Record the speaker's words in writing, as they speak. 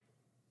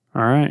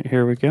All right,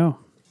 here we go.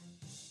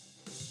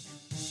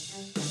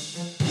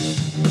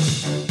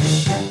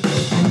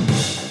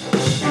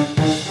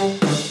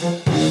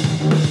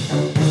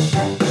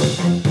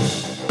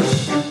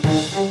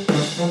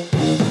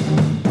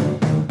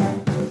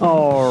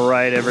 All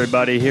right,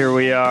 everybody, here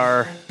we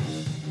are.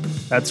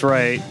 That's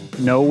right,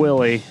 no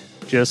Willie,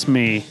 just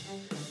me.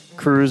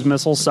 Cruise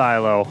missile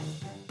silo,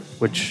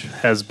 which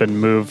has been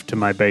moved to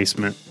my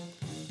basement.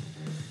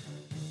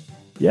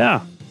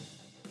 Yeah,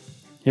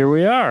 here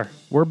we are.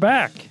 We're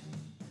back.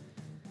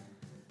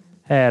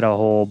 Had a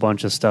whole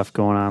bunch of stuff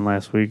going on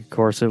last week. Of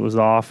course, it was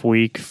off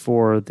week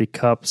for the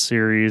Cup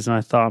Series, and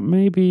I thought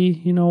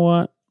maybe, you know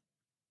what?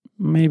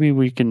 Maybe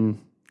we can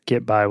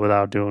get by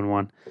without doing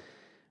one.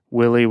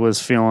 Willie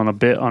was feeling a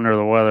bit under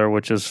the weather,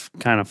 which is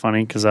kind of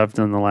funny because I've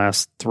done the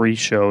last 3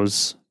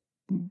 shows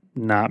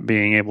not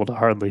being able to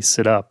hardly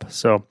sit up.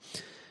 So,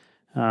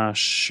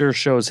 sure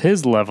shows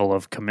his level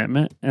of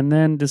commitment, and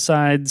then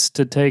decides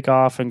to take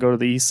off and go to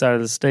the east side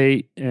of the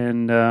state.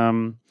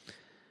 And,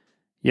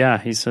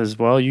 he says,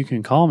 well, you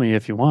can call me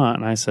if you want.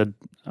 And I said,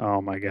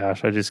 oh my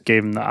gosh, I just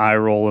gave him the eye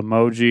roll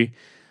emoji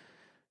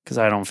because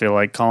I don't feel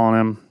like calling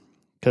him,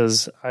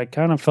 because I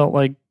kind of felt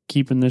like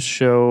keeping this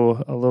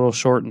show a little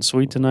short and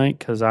sweet tonight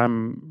because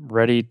I'm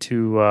ready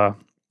to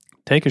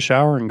take a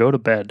shower and go to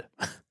bed.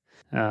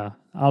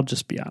 I'll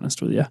just be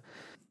honest with you.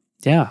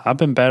 Yeah, I've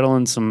been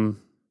battling a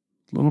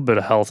little bit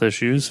of health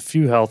issues, a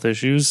few health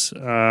issues,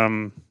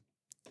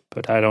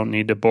 but I don't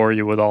need to bore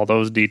you with all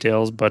those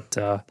details. But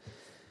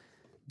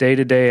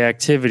day-to-day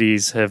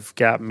activities have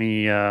got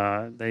me,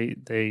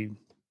 they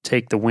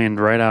take the wind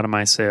right out of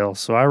my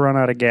sails. So I run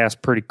out of gas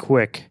pretty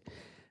quick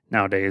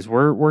nowadays.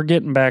 We're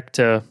getting back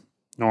to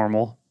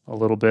normal a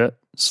little bit,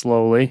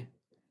 slowly.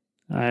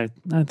 I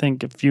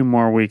think a few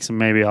more weeks and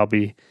maybe I'll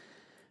be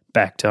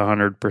back to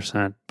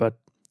 100%. But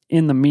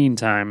in the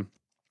meantime,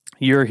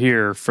 you're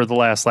here for the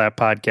Last Lap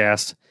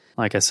podcast.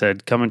 Like I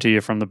said, coming to you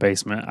from the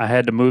basement. I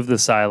had to move the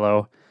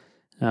silo.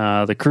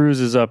 The cruise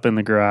is up in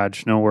the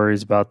garage. No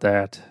worries about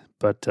that.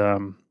 But,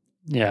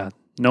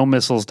 no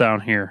missiles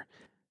down here.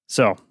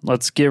 So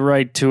let's get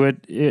right to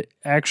it. It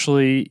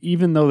actually,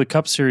 even though the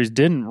Cup Series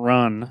didn't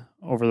run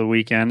over the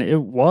weekend, it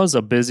was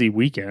a busy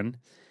weekend.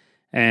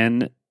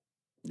 And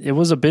it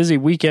was a busy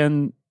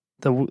weekend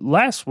the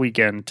last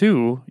weekend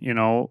too,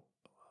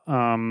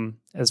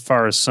 as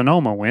far as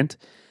Sonoma went,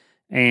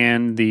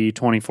 and the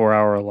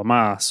 24-hour Le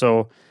Mans.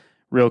 So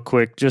real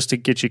quick, just to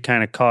get you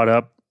kind of caught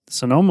up,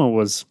 Sonoma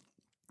was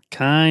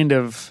kind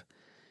of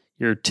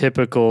your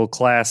typical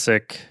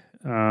classic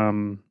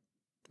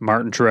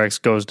Martin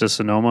Truex goes to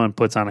Sonoma and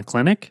puts on a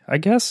clinic, I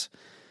guess,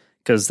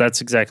 because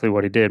that's exactly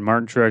what he did.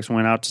 Martin Truex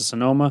went out to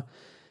Sonoma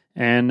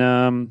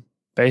and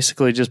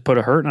basically just put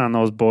a hurting on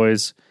those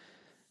boys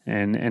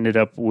and ended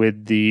up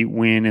with the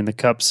win in the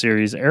Cup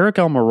Series. Eric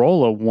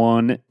Almirola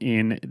won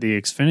in the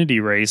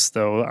Xfinity race,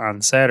 though,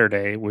 on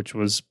Saturday, which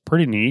was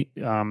pretty neat.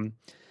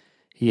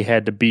 He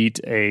had to beat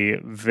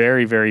a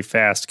very, very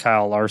fast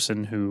Kyle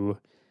Larson, who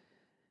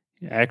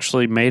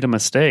actually made a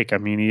mistake. I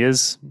mean, he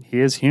is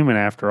human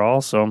after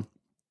all. So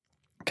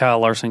Kyle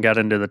Larson got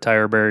into the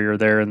tire barrier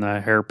there in the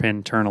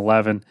hairpin turn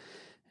 11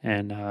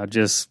 and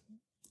just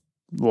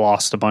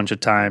lost a bunch of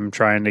time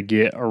trying to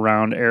get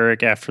around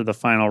Eric after the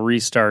final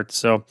restart.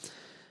 So,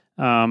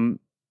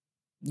 Saturday's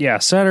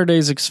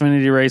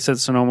Xfinity race at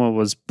Sonoma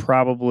was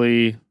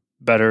probably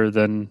better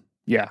than,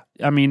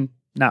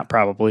 not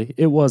probably,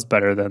 it was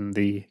better than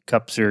the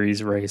Cup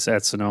Series race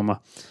at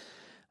Sonoma.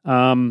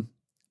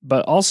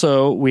 But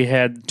also we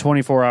had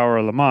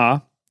 24-hour Le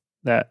Mans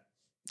that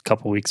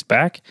couple weeks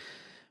back,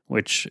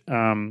 which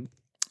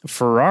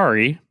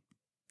Ferrari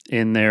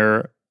in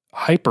their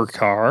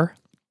hypercar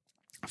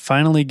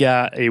finally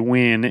got a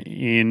win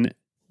in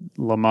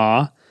Le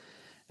Mans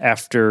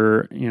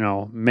after,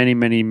 many,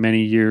 many,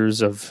 many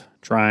years of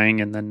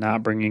trying and then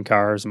not bringing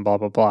cars and blah,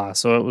 blah, blah.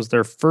 So it was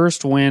their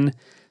first win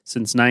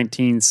since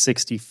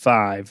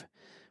 1965,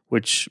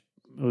 which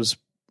was,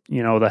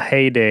 the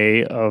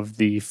heyday of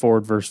the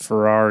Ford versus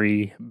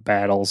Ferrari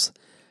battles.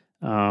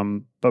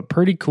 But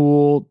pretty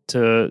cool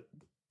to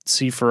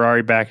see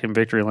Ferrari back in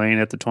victory lane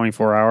at the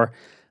 24-hour.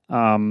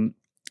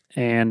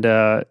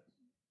 And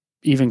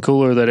even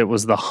cooler that it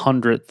was the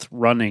 100th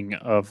running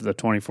of the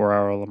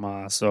 24-hour Le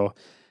Mans. So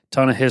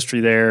ton of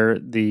history there.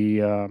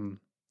 The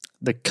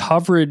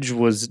coverage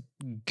was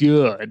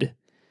good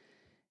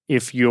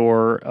if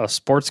you're a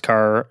sports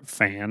car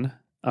fan.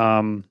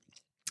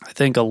 I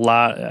think a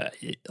lot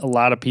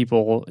of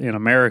people in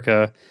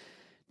America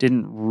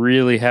didn't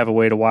really have a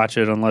way to watch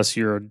it unless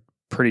you're a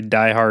pretty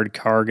diehard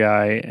car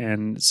guy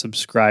and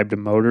subscribe to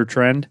Motor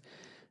Trend,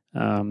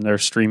 their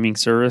streaming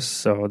service.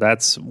 So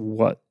that's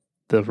what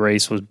the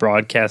race was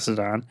broadcasted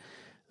on.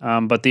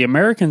 But the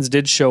Americans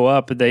did show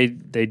up. They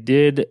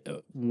did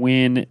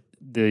win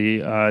the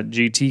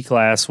GT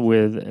class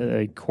with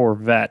a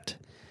Corvette.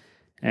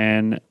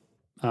 And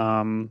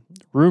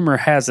rumor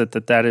has it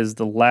that is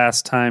the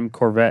last time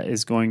Corvette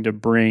is going to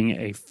bring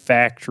a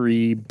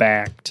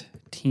factory-backed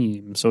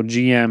team. So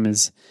GM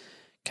is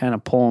kind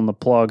of pulling the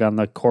plug on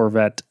the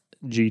Corvette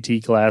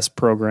GT class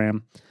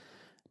program.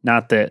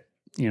 Not that,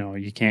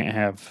 you can't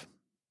have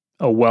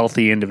a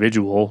wealthy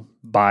individual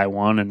buy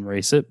one and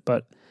race it,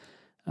 but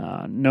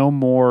no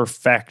more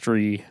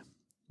factory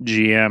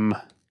GM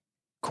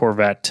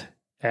Corvette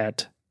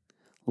at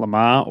Le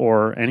Mans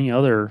or any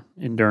other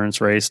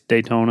endurance race,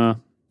 Daytona,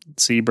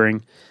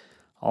 Sebring,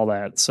 all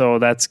that. So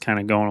that's kind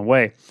of going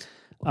away.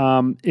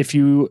 If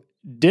you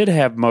did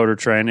have Motor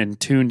Trend and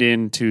tuned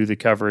into the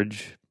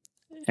coverage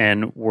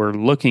and were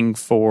looking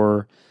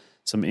for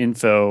some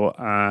info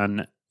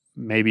on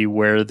maybe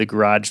where the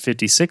Garage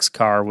 56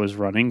 car was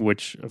running,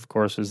 which of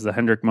course is the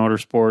Hendrick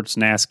Motorsports,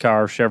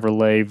 NASCAR,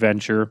 Chevrolet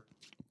venture,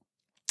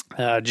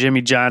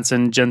 Jimmy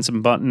Johnson,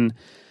 Jenson Button,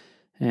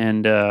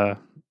 and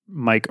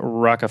Mike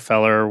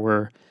Rockefeller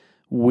were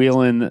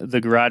wheeling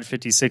the Garage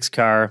 56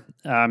 car.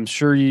 I'm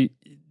sure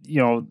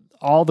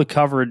all the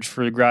coverage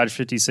for the Garage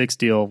 56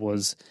 deal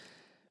was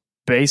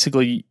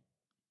basically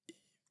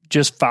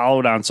just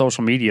followed on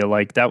social media.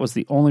 Like, that was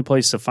the only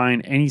place to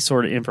find any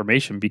sort of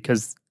information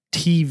because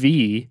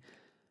TV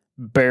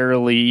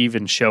barely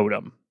even showed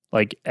them,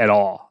 like, at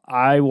all.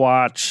 I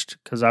watched,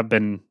 because I've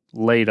been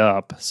laid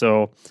up,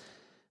 so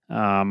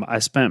I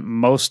spent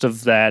most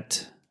of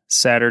that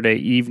Saturday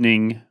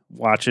evening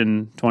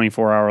watching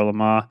 24-hour Le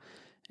Mans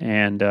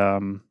and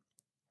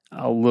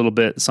a little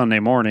bit Sunday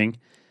morning,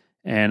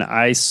 and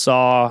I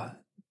saw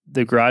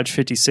the Garage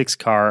 56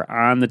 car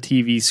on the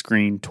TV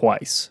screen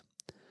twice.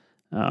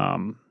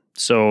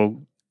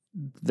 So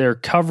their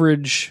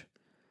coverage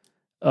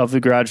of the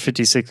Garage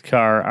 56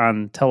 car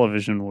on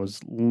television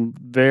was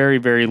very,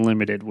 very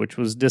limited, which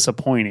was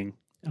disappointing.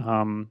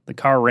 The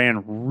car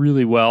ran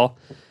really well.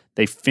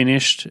 They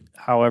finished,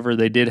 however,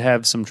 they did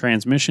have some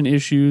transmission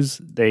issues.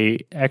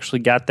 They actually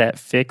got that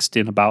fixed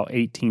in about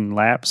 18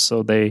 laps,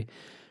 so they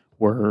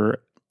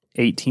were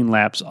 18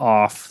 laps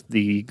off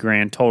the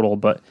grand total,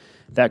 but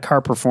that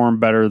car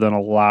performed better than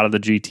a lot of the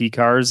GT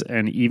cars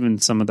and even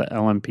some of the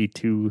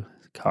LMP2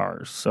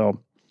 cars. So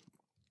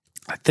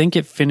I think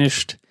it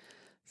finished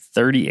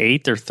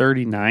 38th or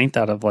 39th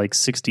out of like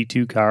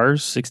 62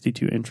 cars,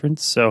 62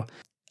 entrants. So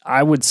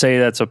I would say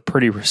that's a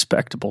pretty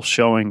respectable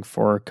showing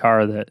for a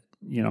car that,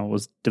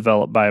 was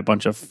developed by a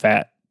bunch of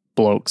fat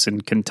blokes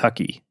in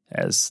Kentucky,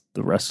 as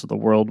the rest of the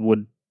world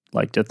would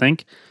like to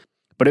think.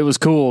 But it was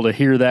cool to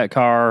hear that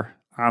car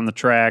on the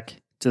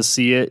track, to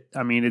see it.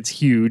 I mean, it's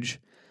huge.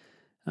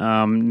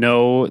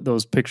 No,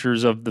 those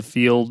pictures of the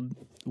field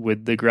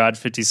with the Garage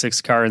 56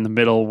 car in the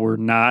middle were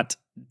not,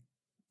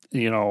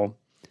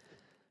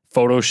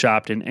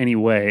 photoshopped in any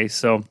way.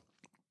 So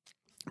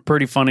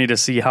pretty funny to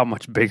see how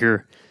much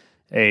bigger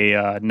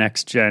a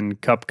next-gen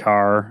Cup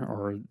car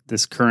or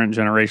this current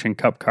generation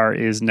Cup car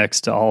is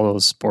next to all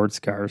those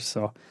sports cars.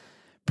 So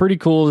pretty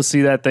cool to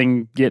see that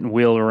thing getting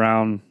wheeled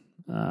around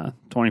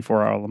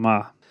 24-hour Le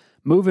Mans.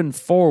 Moving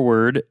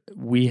forward,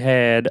 we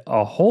had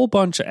a whole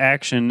bunch of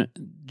action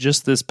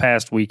just this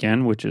past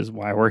weekend, which is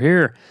why we're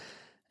here.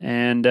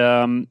 And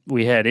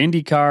we had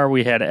IndyCar,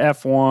 we had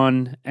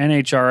F1,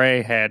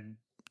 NHRA had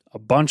a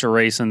bunch of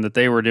racing that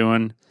they were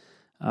doing.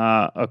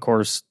 Of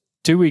course,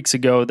 2 weeks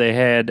ago they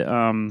had,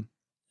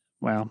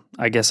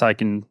 I guess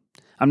I'm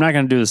not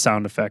going to do the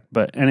sound effect,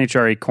 but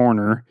NHRA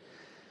Corner.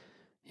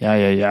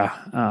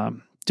 Yeah.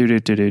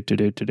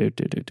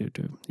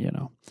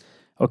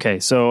 Okay,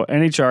 so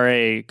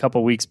NHRA a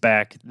couple weeks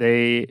back,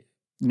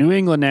 New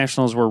England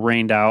Nationals were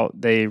rained out.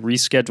 They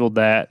rescheduled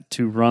that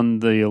to run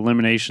the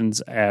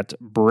eliminations at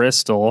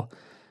Bristol.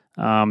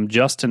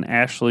 Justin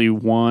Ashley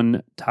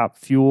won Top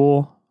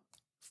Fuel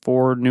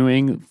for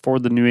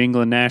the New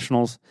England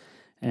Nationals,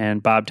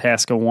 and Bob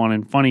Tasca won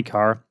in Funny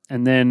Car.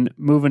 And then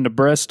moving to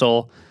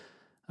Bristol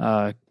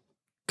a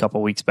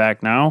couple weeks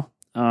back now,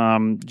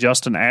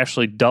 Justin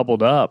Ashley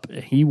doubled up.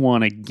 He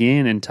won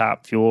again in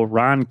Top Fuel.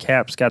 Ron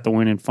Capps got the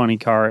win in Funny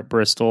Car at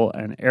Bristol,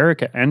 and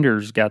Erica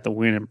Enders got the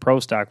win in Pro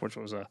Stock, which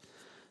was a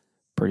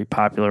pretty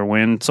popular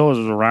win. So was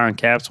a Ron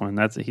Capps win.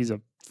 He's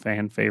a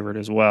fan favorite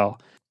as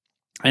well.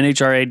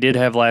 NHRA did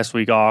have last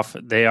week off.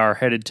 They are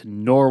headed to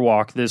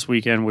Norwalk this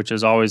weekend, which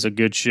is always a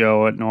good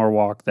show at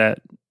Norwalk. That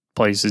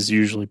place is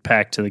usually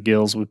packed to the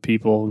gills with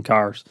people and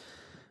cars.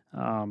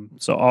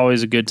 So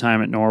always a good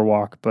time at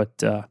Norwalk,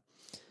 but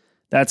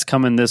that's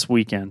coming this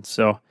weekend.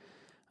 So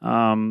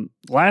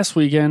last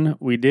weekend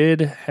we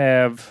did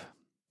have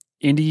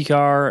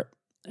IndyCar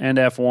and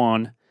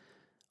F1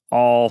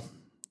 all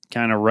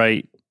kind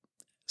of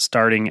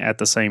starting at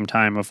the same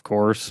time, of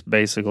course,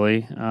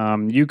 basically.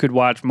 You could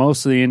watch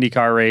most of the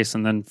IndyCar race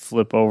and then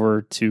flip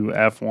over to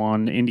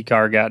F1.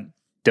 IndyCar got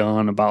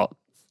done about,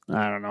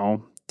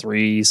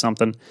 3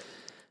 something.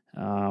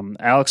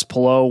 Alex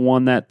Palou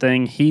won that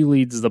thing. He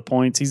leads the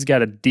points. He's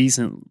got a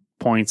decent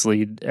points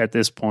lead at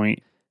this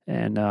point.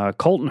 And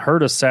Colton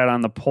Herta sat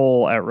on the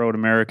pole at Road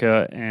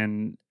America,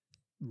 and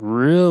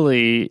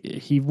really,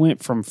 he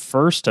went from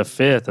first to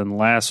fifth in the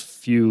last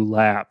few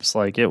laps.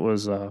 Like, it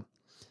was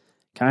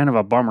kind of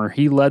a bummer.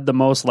 He led the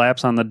most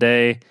laps on the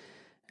day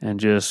and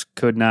just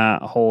could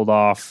not hold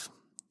off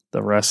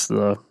the rest of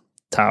the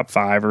top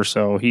 5 or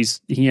so. He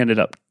ended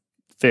up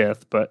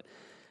fifth, but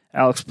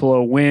Alex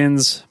Palou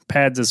wins,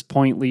 pads his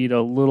point lead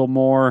a little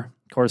more.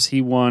 Of course,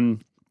 he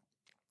won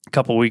a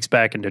couple weeks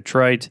back in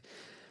Detroit.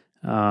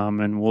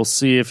 And we'll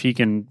see if he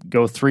can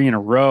go 3 in a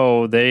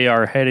row. They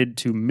are headed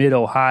to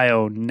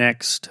Mid-Ohio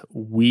next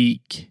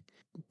week.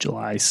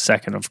 July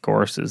 2nd, of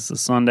course, is the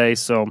Sunday.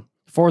 So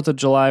 4th of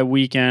July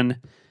weekend,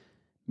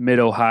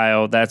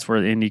 Mid-Ohio, that's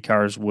where the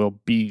IndyCars will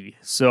be.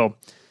 So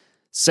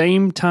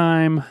same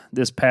time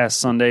this past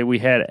Sunday, we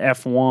had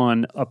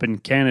F1 up in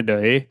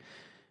Canada,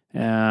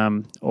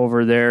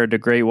 over there, the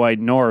Great White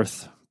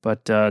North.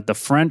 But the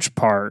French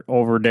part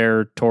over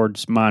there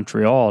towards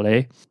Montreal,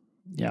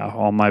 Yeah,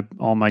 all my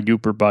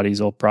Gooper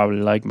buddies will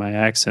probably like my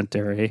accent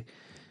there,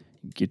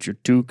 Get your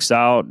toques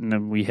out, and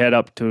then we head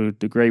up to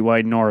the Great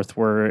White North,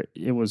 where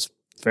it was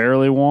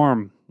fairly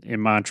warm in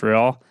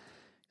Montreal.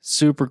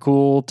 Super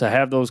cool to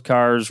have those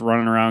cars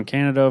running around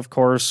Canada, of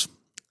course.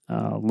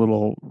 A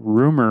little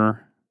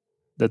rumor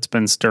that's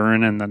been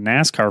stirring in the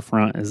NASCAR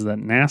front is that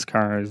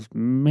NASCAR is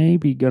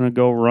maybe going to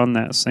go run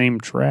that same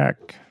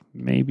track.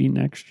 Maybe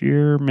next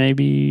year,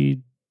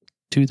 maybe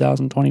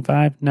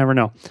 2025, never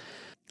know.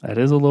 That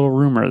is a little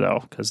rumor, though,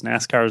 because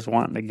NASCAR is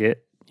wanting to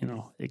get,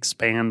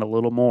 expand a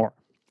little more.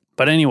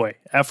 But anyway,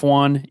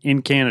 F1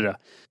 in Canada.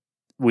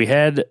 We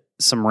had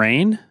some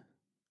rain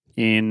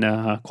in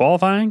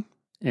qualifying,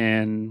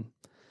 and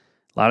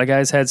a lot of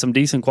guys had some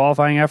decent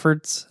qualifying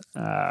efforts.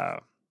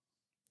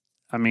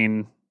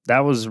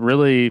 That was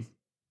really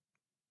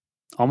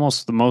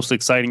almost the most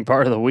exciting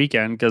part of the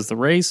weekend, because the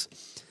race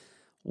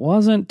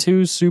wasn't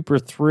too super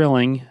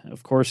thrilling.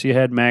 Of course, you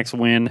had Max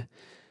win.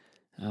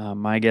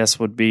 My guess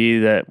would be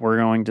that we're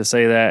going to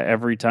say that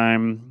every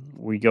time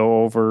we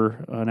go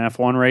over an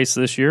F1 race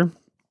this year,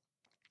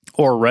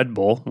 or Red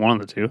Bull,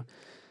 one of the two.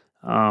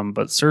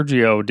 But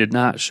Sergio did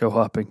not show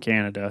up in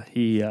Canada.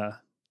 He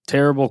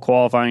terrible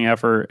qualifying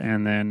effort,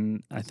 and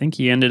then I think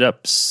he ended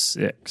up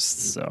 6th.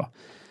 So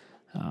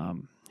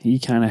he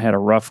kind of had a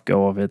rough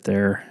go of it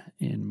there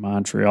in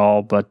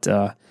Montreal. But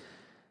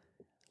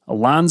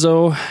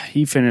Alonso,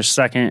 he finished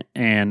 2nd,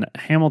 and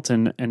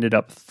Hamilton ended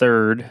up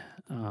 3rd.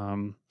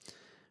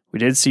 We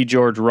did see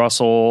George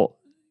Russell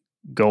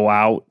go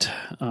out.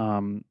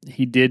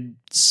 He did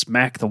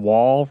smack the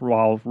wall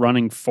while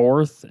running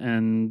 4th,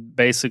 and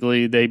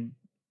basically they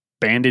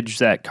bandaged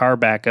that car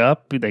back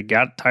up. They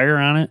got a tire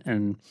on it,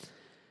 and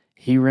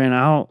he ran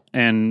out,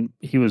 and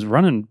he was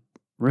running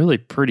really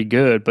pretty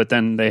good, but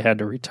then they had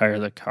to retire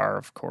the car,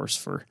 of course,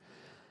 for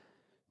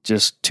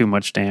just too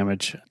much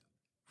damage.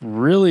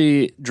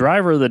 Really,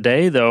 driver of the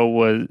day, though,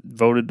 was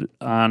voted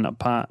on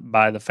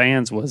by the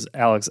fans was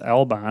Alex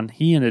Albon.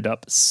 He ended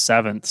up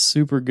 7th.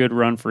 Super good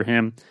run for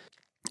him.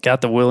 Got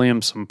the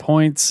Williams some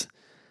points.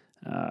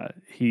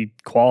 He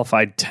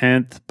qualified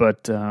 10th,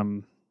 but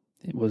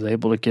was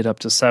able to get up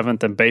to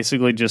 7th and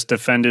basically just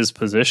defend his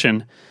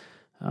position.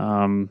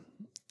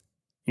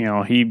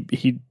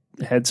 He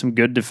had some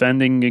good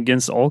defending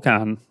against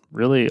Ocon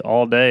really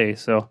all day.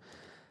 So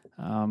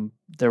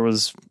there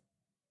was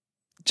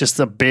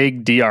just a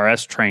big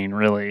DRS train,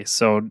 really.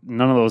 So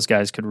none of those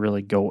guys could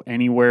really go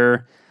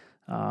anywhere.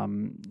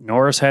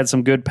 Norris had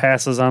some good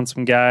passes on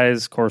some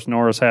guys. Of course,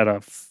 Norris had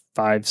a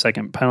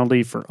 5-second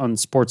penalty for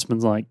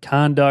unsportsmanlike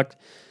conduct.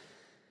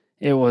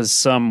 It was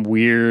some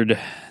weird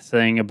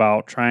thing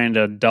about trying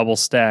to double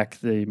stack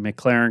the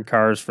McLaren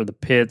cars for the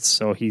pits,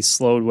 so he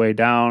slowed way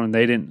down, and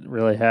they didn't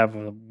really have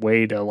a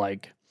way to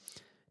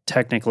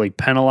technically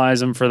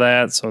penalize him for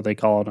that, so they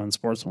call it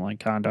unsportsmanlike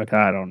conduct.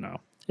 I don't know.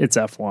 It's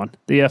F1.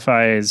 The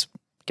FIA's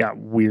got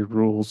weird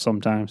rules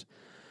sometimes.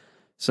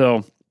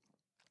 So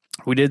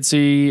we did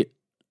see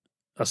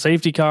a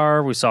safety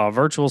car. We saw a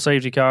virtual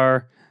safety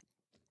car.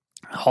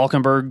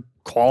 Hulkenberg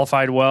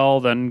qualified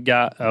well, then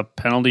got a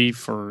penalty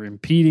for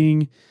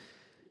impeding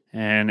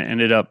and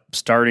ended up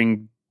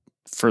starting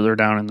further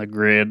down in the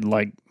grid.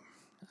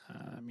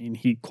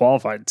 He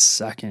qualified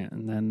 2nd,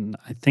 and then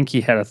I think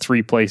he had a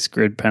 3-place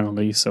grid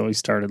penalty, so he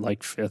started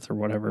 5th or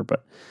whatever.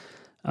 But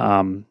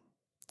both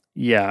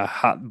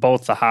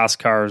the Haas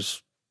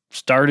cars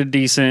started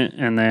decent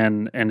and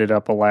then ended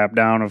up a lap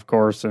down, of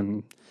course,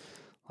 and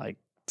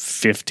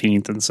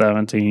 15th and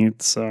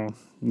 17th. So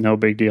no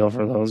big deal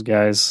for those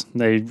guys.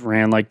 They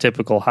ran like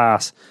typical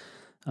Haas.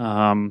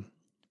 Logan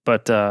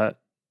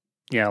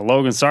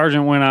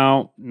Sargent went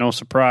out, no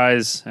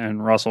surprise,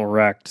 and Russell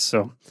wrecked.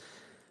 So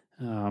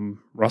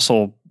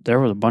Russell, there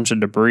was a bunch of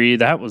debris.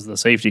 That was the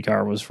safety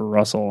car was for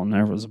Russell, and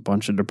there was a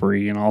bunch of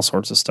debris and all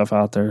sorts of stuff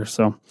out there.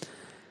 So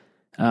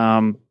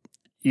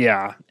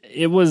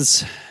it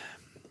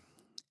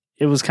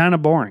was kind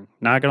of boring,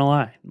 not going to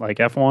lie.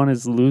 F1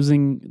 is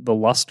losing the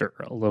luster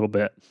a little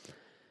bit.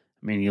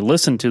 You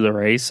listen to the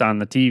race on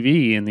the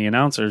TV, and the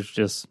announcers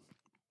just,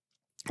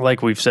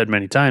 like we've said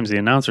many times, the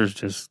announcers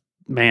just,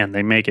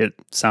 they make it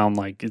sound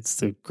like it's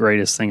the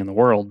greatest thing in the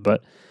world,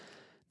 but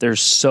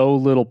there's so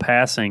little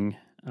passing,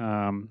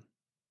 and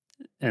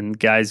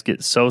guys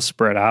get so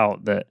spread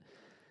out that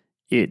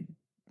it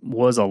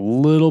was a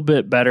little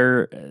bit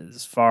better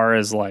as far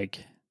as the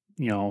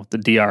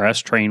DRS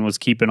train was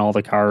keeping all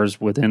the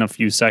cars within a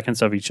few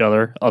seconds of each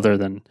other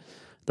than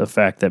the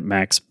fact that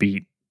Max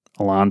beat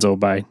Alonso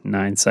by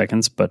 9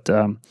 seconds, but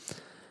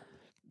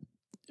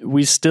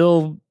we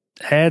still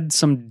had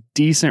some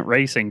decent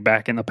racing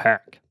back in the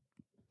pack.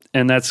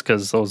 And that's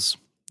because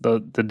the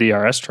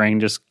DRS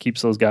train just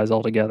keeps those guys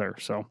all together.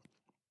 So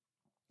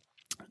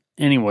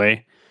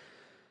anyway,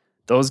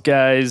 those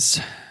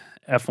guys,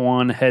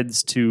 F1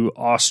 heads to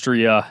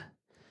Austria,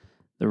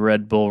 the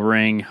Red Bull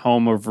Ring,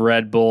 home of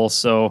Red Bull.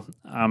 So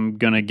I'm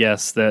going to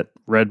guess that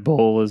Red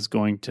Bull is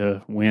going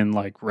to win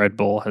like Red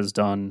Bull has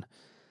done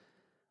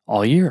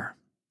all year.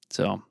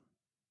 So,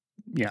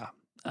 yeah,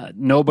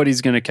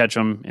 nobody's going to catch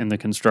them in the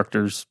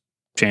Constructors'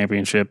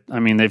 Championship. I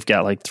mean, they've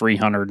got like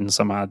 300 and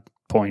some odd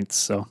points.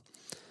 So,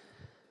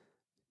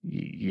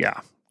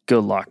 yeah,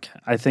 good luck.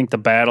 I think the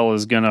battle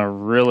is going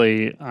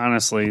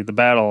to the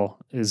battle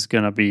is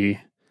going to be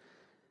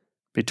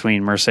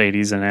between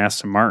Mercedes and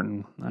Aston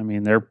Martin. I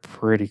mean, they're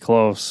pretty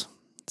close.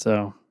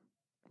 So,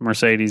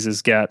 Mercedes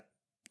has got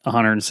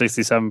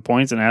 167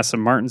 points and Aston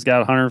Martin's got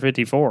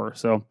 154.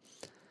 So,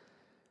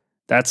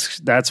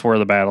 that's where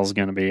the battle's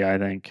going to be, I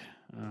think.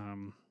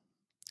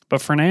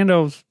 But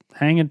Fernando's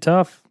hanging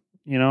tough,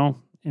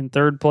 in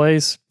third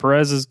place.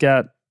 Perez has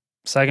got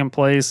second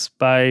place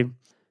by,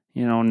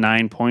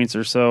 9 points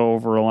or so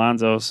over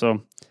Alonso.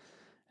 So,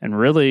 and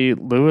really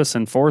Lewis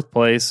in fourth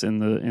place in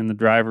the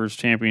drivers'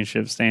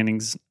 championship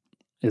standings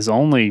is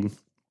only,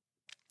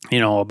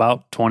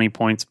 about 20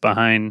 points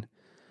behind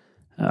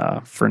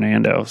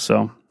Fernando.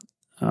 So,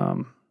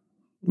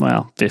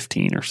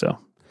 15 or so.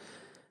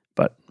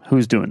 But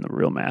who's doing the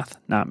real math?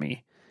 Not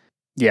me.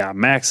 Yeah,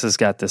 Max has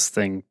got this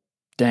thing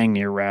dang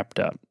near wrapped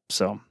up.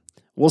 So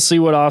we'll see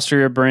what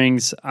Austria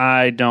brings.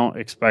 I don't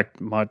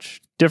expect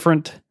much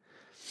different,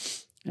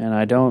 and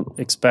I don't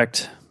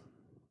expect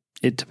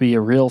it to be a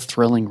real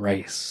thrilling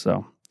race.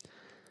 So,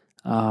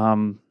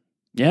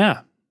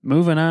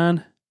 moving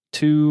on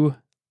to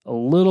a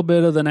little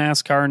bit of the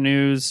NASCAR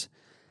news.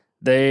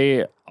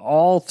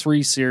 All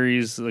three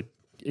series, the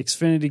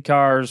Xfinity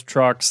cars,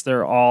 trucks,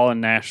 they're all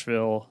in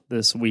Nashville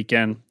this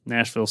weekend,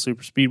 Nashville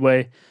Super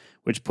Speedway,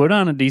 which put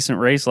on a decent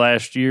race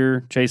last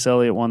year. Chase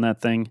Elliott won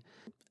that thing.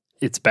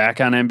 It's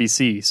back on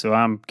NBC, so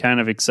I'm kind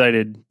of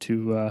excited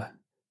to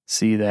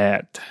see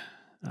that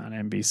on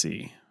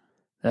NBC.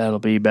 That'll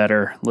be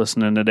better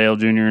listening to Dale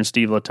Jr. and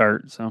Steve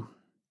Letarte. So,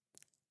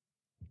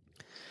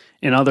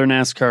 in other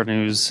NASCAR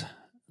news,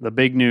 the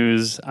big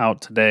news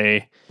out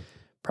today,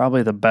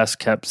 probably the best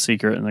kept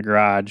secret in the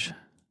garage.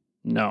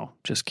 No,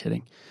 just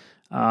kidding.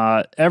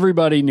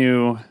 Everybody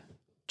knew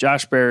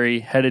Josh Berry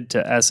headed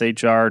to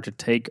SHR to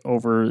take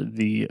over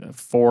the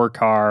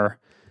 4-car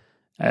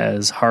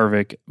as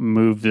Harvick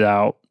moved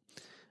out.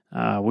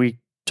 We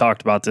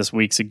talked about this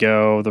weeks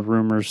ago. The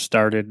rumors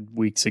started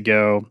weeks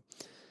ago.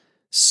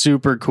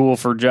 Super cool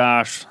for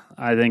Josh.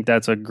 I think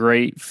that's a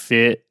great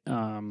fit.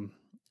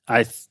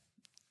 I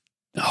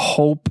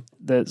hope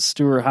that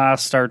Stuart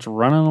Haas starts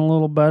running a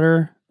little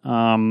better.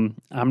 I'm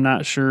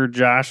not sure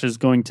Josh is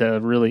going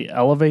to really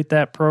elevate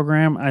that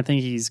program. I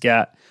think he's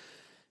got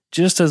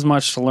just as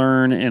much to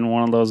learn in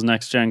one of those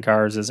next gen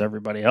cars as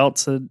everybody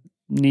else had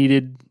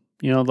needed,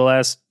 the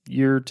last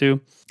year or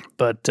two.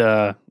 But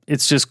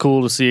it's just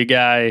cool to see a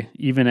guy,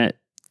 even at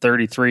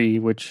 33,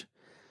 which,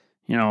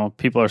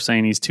 people are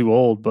saying he's too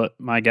old, but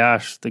my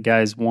gosh, the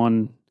guy's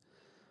won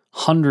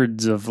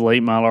hundreds of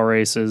late model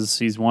races.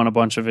 He's won a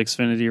bunch of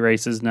Xfinity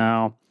races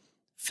now,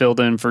 filled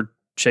in for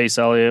Chase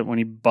Elliott when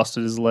he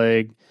busted his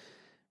leg,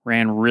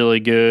 ran really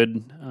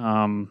good.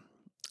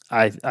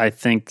 I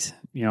think,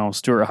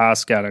 Stuart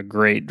Haas got a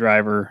great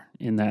driver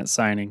in that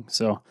signing.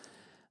 So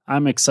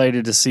I'm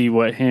excited to see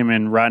what him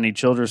and Rodney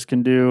Childress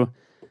can do.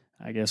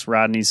 I guess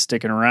Rodney's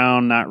sticking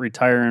around, not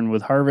retiring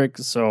with Harvick.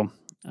 So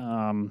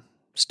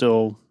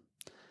still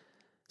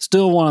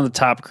one of the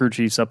top crew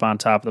chiefs up on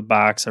top of the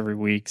box every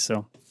week.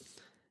 So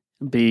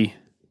it'd be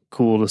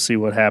cool to see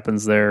what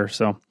happens there.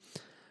 So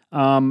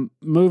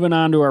moving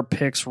on to our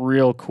picks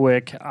real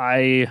quick.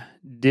 I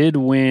did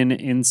win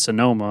in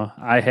Sonoma.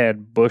 I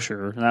had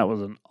Busher. That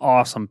was an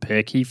awesome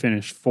pick. He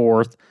finished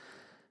fourth.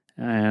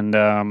 And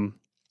I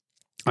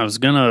was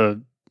going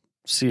to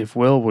see if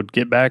Will would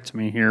get back to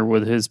me here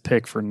with his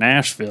pick for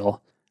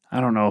Nashville.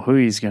 I don't know who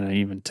he's going to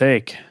even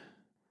take.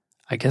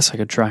 I guess I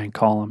could try and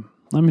call him.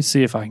 Let me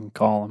see if I can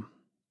call him.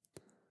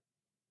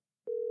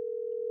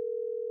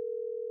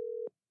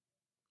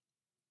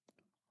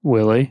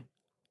 Willie?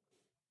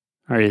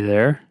 Are you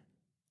there?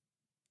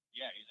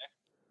 Yeah, you there?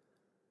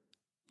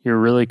 You're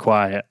really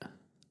quiet.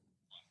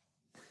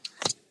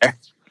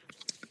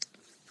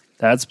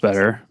 That's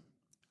better.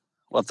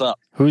 What's up?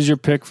 Who's your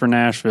pick for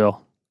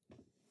Nashville?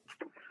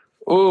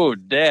 Ooh,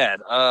 Dad.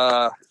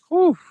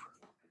 Who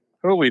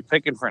are we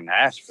picking for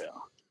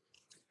Nashville?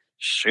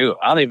 Shoot,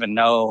 I don't even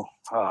know.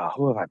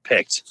 Who have I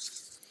picked?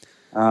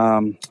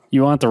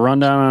 You want the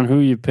rundown on who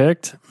you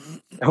picked?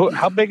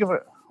 How big of a...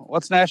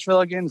 What's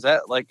Nashville again? Is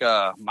that like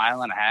a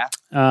mile and a half?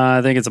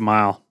 I think it's a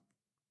mile.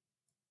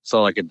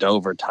 So like a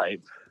Dover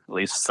type, at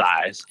least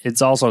size.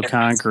 It's also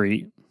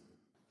concrete.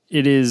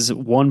 It is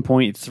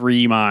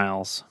 1.3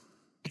 miles.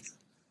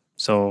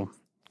 So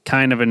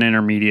kind of an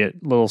intermediate,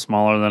 a little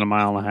smaller than a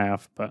mile and a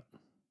half, but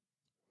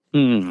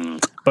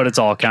it's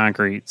all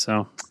concrete.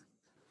 So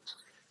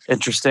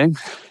interesting.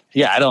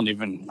 Yeah, I don't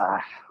even.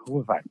 Who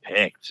have I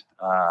picked?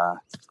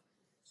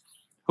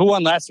 Who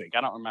won last week?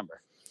 I don't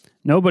remember.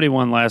 Nobody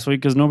won last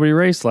week because nobody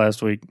raced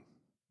last week.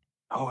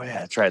 Oh yeah,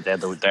 that's right.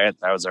 That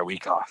was our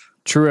week off.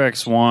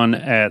 Truex won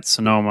at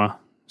Sonoma.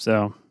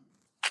 So,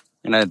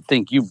 and I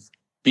think you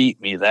beat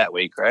me that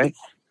week, right?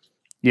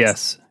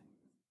 Yes.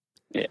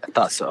 Yeah, I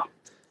thought so.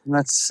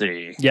 Let's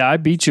see. Yeah, I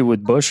beat you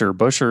with Busher.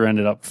 Busher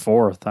ended up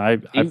fourth. I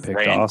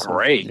picked awesome.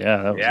 Great.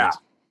 Yeah,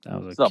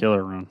 that was a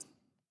killer run.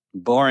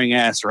 Boring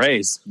ass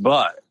race,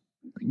 but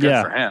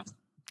good for him.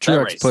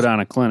 Truex put on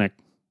a clinic.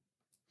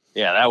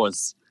 Yeah,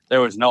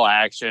 there was no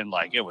action.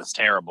 Like, it was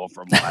terrible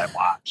from what I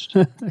watched.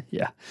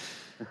 Yeah.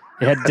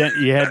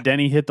 You had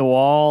Denny hit the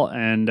wall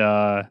and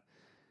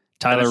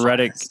Tyler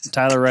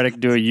Reddick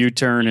do a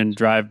U-turn and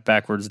drive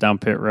backwards down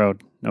pit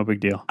road. No big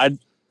deal.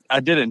 I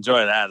did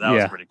enjoy that. That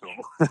was pretty cool.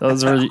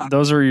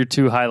 those are your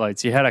two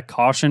highlights. You had a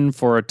caution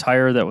for a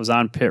tire that was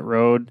on pit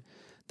road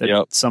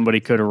that somebody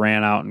could have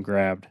ran out and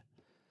grabbed.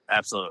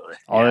 Absolutely.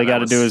 All they got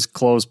to do is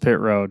close pit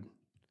road.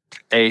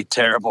 A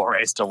terrible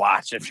race to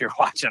watch if you're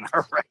watching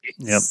our race.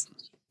 Yep.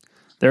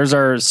 There's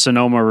our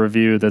Sonoma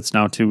review that's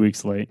now 2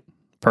 weeks late.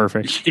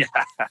 Perfect. Yeah.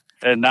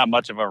 And not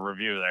much of a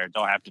review there.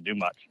 Don't have to do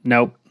much.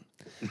 Nope.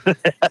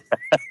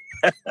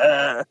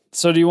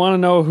 So do you want to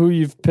know who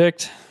you've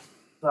picked?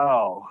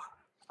 So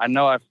I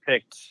know I've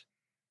picked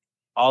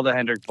all the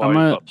Hendrick boys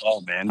but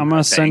Bowman. I'm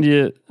gonna send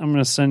you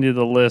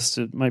the list.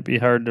 It might be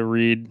hard to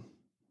read.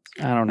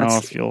 I don't know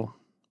if you'll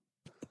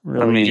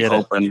really get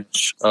it. Let me open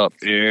up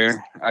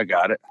here. I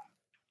got it.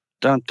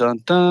 Dun dun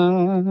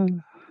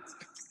dun.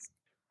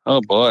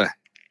 Oh boy.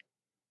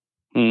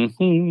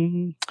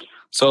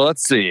 So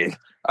let's see.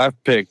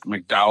 I've picked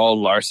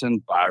McDowell,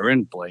 Larson,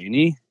 Byron,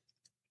 Blaney,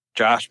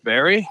 Josh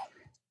Berry.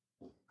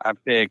 I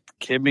picked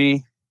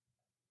Kimmy,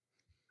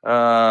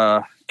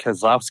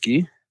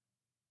 Kozlowski,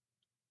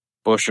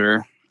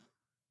 Busher,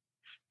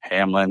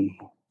 Hamlin,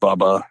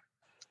 Bubba,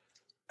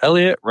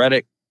 Elliott,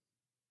 Reddick,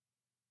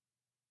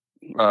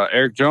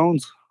 Eric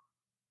Jones.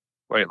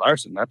 Wait,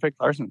 Larson. I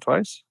picked Larson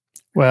twice?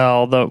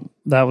 Well,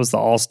 that was the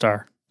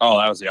All-Star. Oh,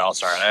 that was the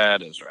All-Star.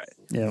 That is right.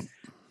 Yep.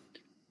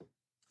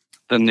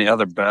 Then the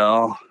other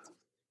Bell,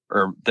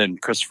 or then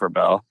Christopher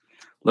Bell,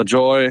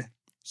 LaJoy,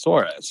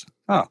 Suarez.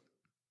 Oh,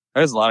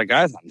 there's a lot of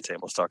guys on the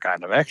table still,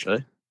 kind of,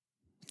 actually.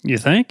 You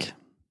think?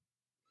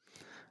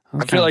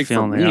 I feel like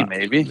for me,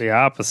 maybe. The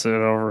opposite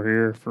over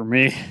here for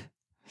me.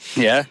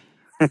 Yeah.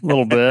 A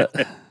little bit.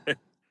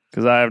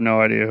 Because I have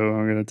no idea who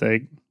I'm going to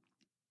take.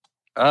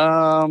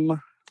 I'm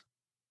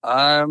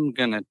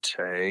going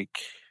to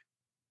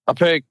I'll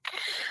pick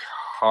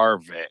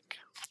Harvick.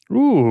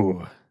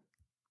 Ooh.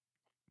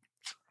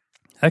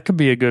 That could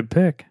be a good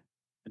pick.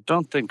 I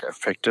don't think I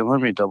picked him.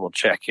 Let me double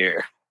check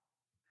here.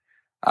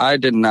 I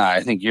did not.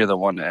 I think you're the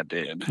one that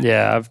did.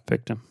 Yeah, I've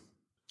picked him.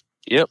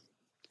 Yep.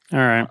 All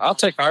right. I'll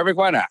take Harvick.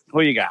 Why not? Who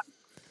you got?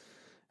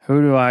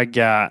 Who do I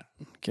got?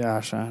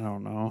 Gosh, I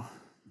don't know.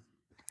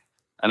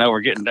 I know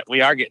we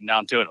are getting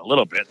down to it a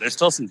little bit. There's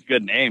still some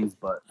good names,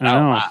 but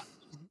not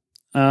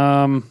a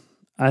lot.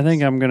 I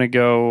think I'm gonna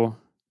go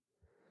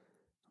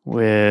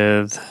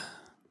with.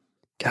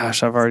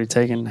 Gosh, I've already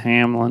taken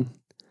Hamlin.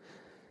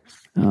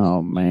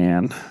 Oh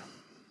man,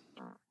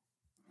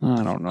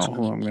 I don't know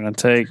who I'm gonna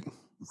take.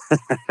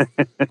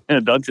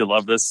 Don't you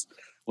love this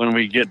when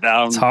we get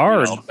down? It's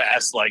hard.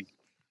 Past like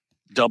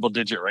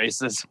double-digit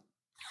races.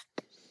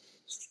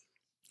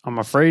 I'm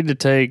afraid to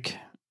take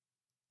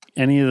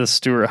any of the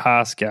Stewart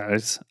Haas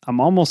guys. I'm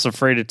almost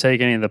afraid to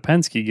take any of the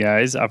Penske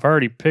guys. I've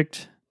already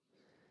picked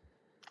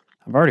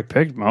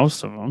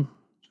most of them.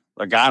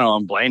 Logano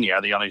and Blaney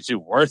are the only two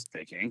worth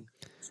picking.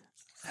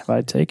 Have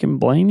I taken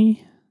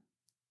Blaney?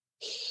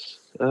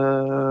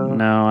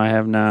 No, I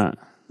have not.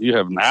 You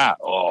have not?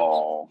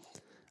 Oh.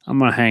 I'm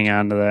going to hang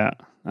on to that.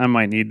 I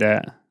might need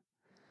that.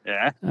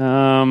 Yeah?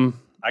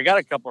 I got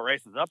a couple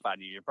races up on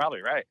you. You're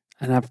probably right.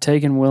 And I've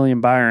taken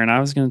William Byron.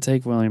 I was going to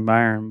take William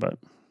Byron,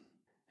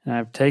 and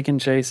I've taken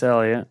Chase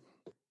Elliott.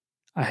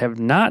 I have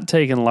not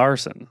taken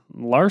Larson.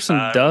 Larson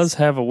does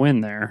have a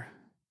win there.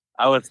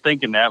 I was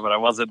thinking that, but I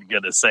wasn't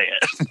going to say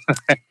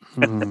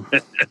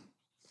it.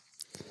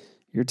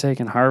 You're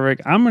taking Harvick.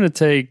 I'm going to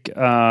take...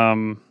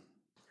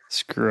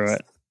 screw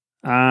it.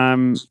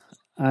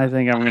 I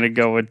think I'm going to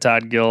go with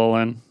Todd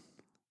Gilliland.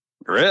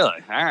 Really?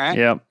 All right.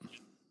 Yep.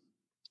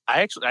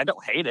 I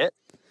don't hate it.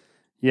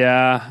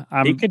 Yeah.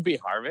 He could be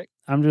Harvick.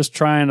 I'm just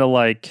trying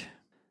to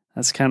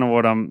that's kind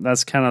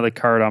of the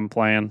card I'm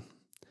playing.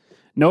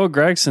 Noah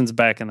Gregson's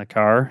back in the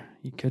car.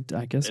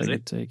 I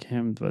could take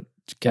him, but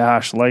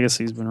gosh,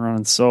 Legacy's been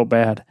running so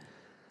bad.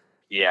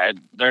 Yeah,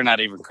 they're not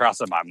even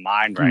crossing my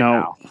mind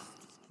now.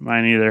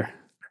 Mine either.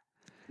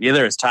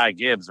 Neither is Ty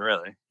Gibbs,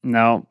 really.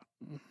 No,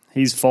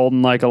 he's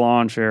folding like a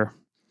lawn chair.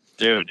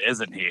 Dude,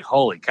 isn't he?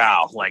 Holy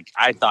cow.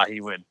 I thought he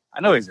would.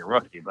 I know he's a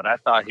rookie, but I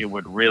thought he'd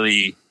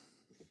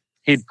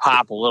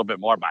pop a little bit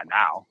more by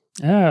now.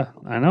 Yeah,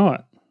 I know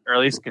it. or at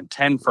least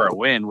contend for a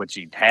win, which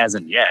he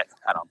hasn't yet,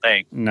 I don't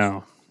think.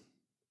 No,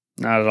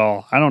 not at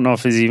all. I don't know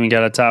if he's even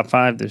got a top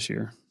 5 this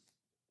year.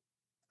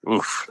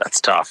 Oof,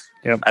 that's tough.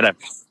 Yep. I'd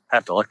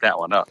have to look that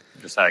one up,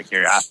 just out of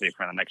curiosity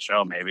for the next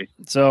show, maybe.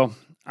 So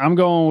I'm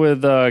going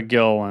with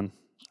Gilliland.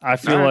 I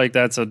feel like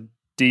that's a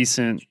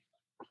decent,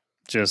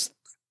 just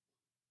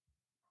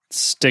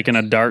sticking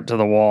a dart to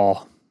the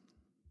wall.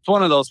 It's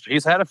one of those.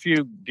 He's had a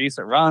few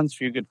decent runs,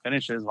 few good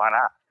finishes. Why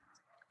not?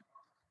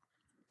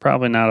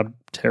 Probably not a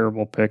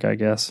terrible pick, I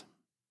guess.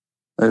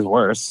 There's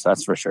worse,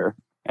 that's for sure.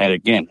 And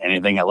again,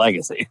 anything at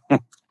Legacy.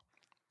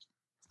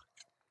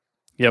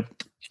 Yep.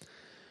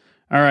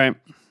 All right.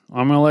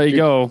 I'm going to let you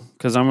go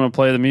because I'm going to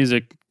play the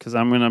music because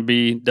I'm going to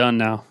be done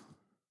now.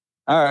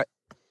 All right.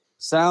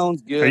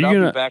 Sounds good.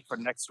 I'll be back for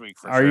next week.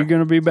 Are you going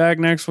to be back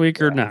next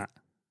week or not?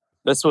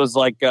 This was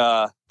like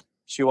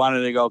she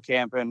wanted to go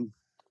camping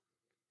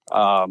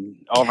over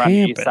on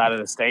the east side of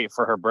the state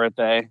for her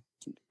birthday,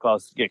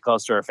 get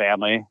close to her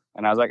family.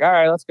 And I was like, all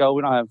right, let's go.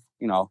 We don't have,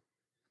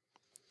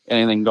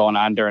 anything going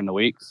on during the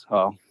week.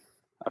 So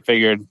I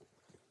figured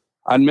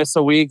I'd miss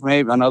a week,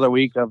 maybe another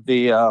week of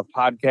the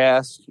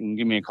podcast. You can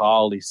give me a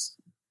call, at least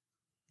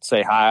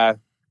say hi.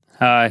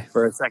 Hi.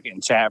 For a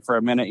second, chat for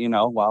a minute,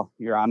 while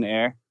you're on the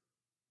air.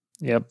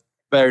 Yep.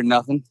 Better than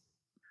nothing.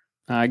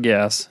 I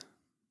guess.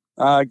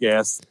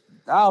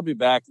 I'll be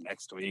back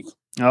next week.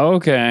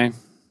 Okay.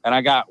 And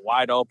I got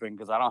wide open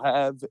because I don't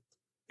have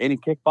any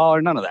kickball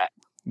or none of that.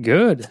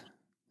 Good.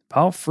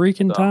 About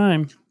freaking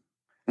time.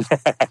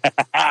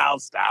 I'll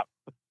stop.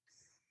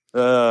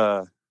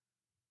 Alrighty.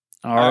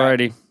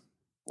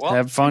 Well,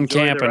 have fun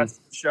camping. The rest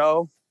of the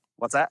show.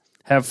 What's that?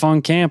 Have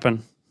fun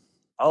camping.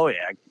 Oh,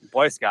 yeah.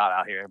 Boy Scout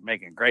out here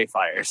making great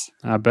fires.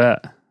 I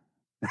bet.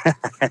 All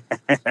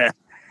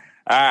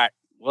right.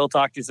 We'll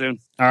talk to you soon.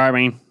 All right,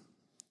 man.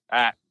 All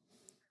right.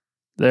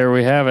 There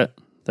we have it.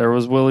 There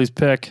was Willie's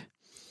pick.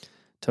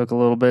 Took a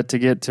little bit to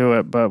get to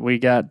it, but we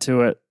got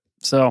to it.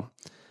 So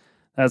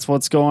that's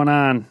what's going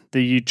on.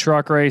 The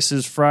truck race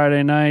is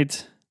Friday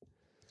night.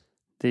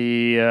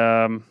 The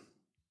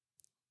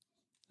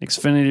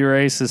Xfinity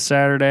race is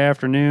Saturday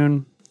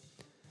afternoon.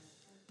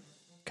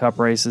 Cup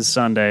race is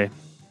Sunday.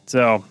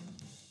 So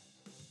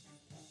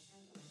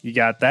you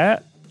got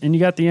that, and you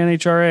got the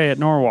NHRA at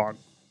Norwalk.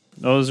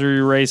 Those are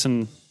your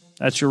racing.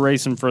 That's your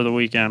racing for the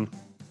weekend.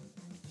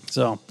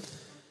 So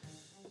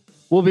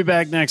we'll be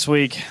back next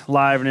week,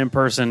 live and in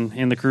person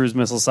in the Cruise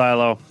Missile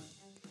Silo.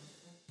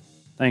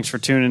 Thanks for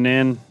tuning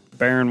in,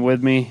 bearing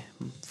with me,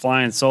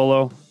 flying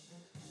solo.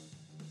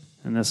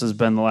 And this has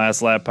been the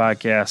Last Lap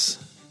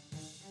Podcast.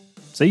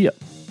 See ya.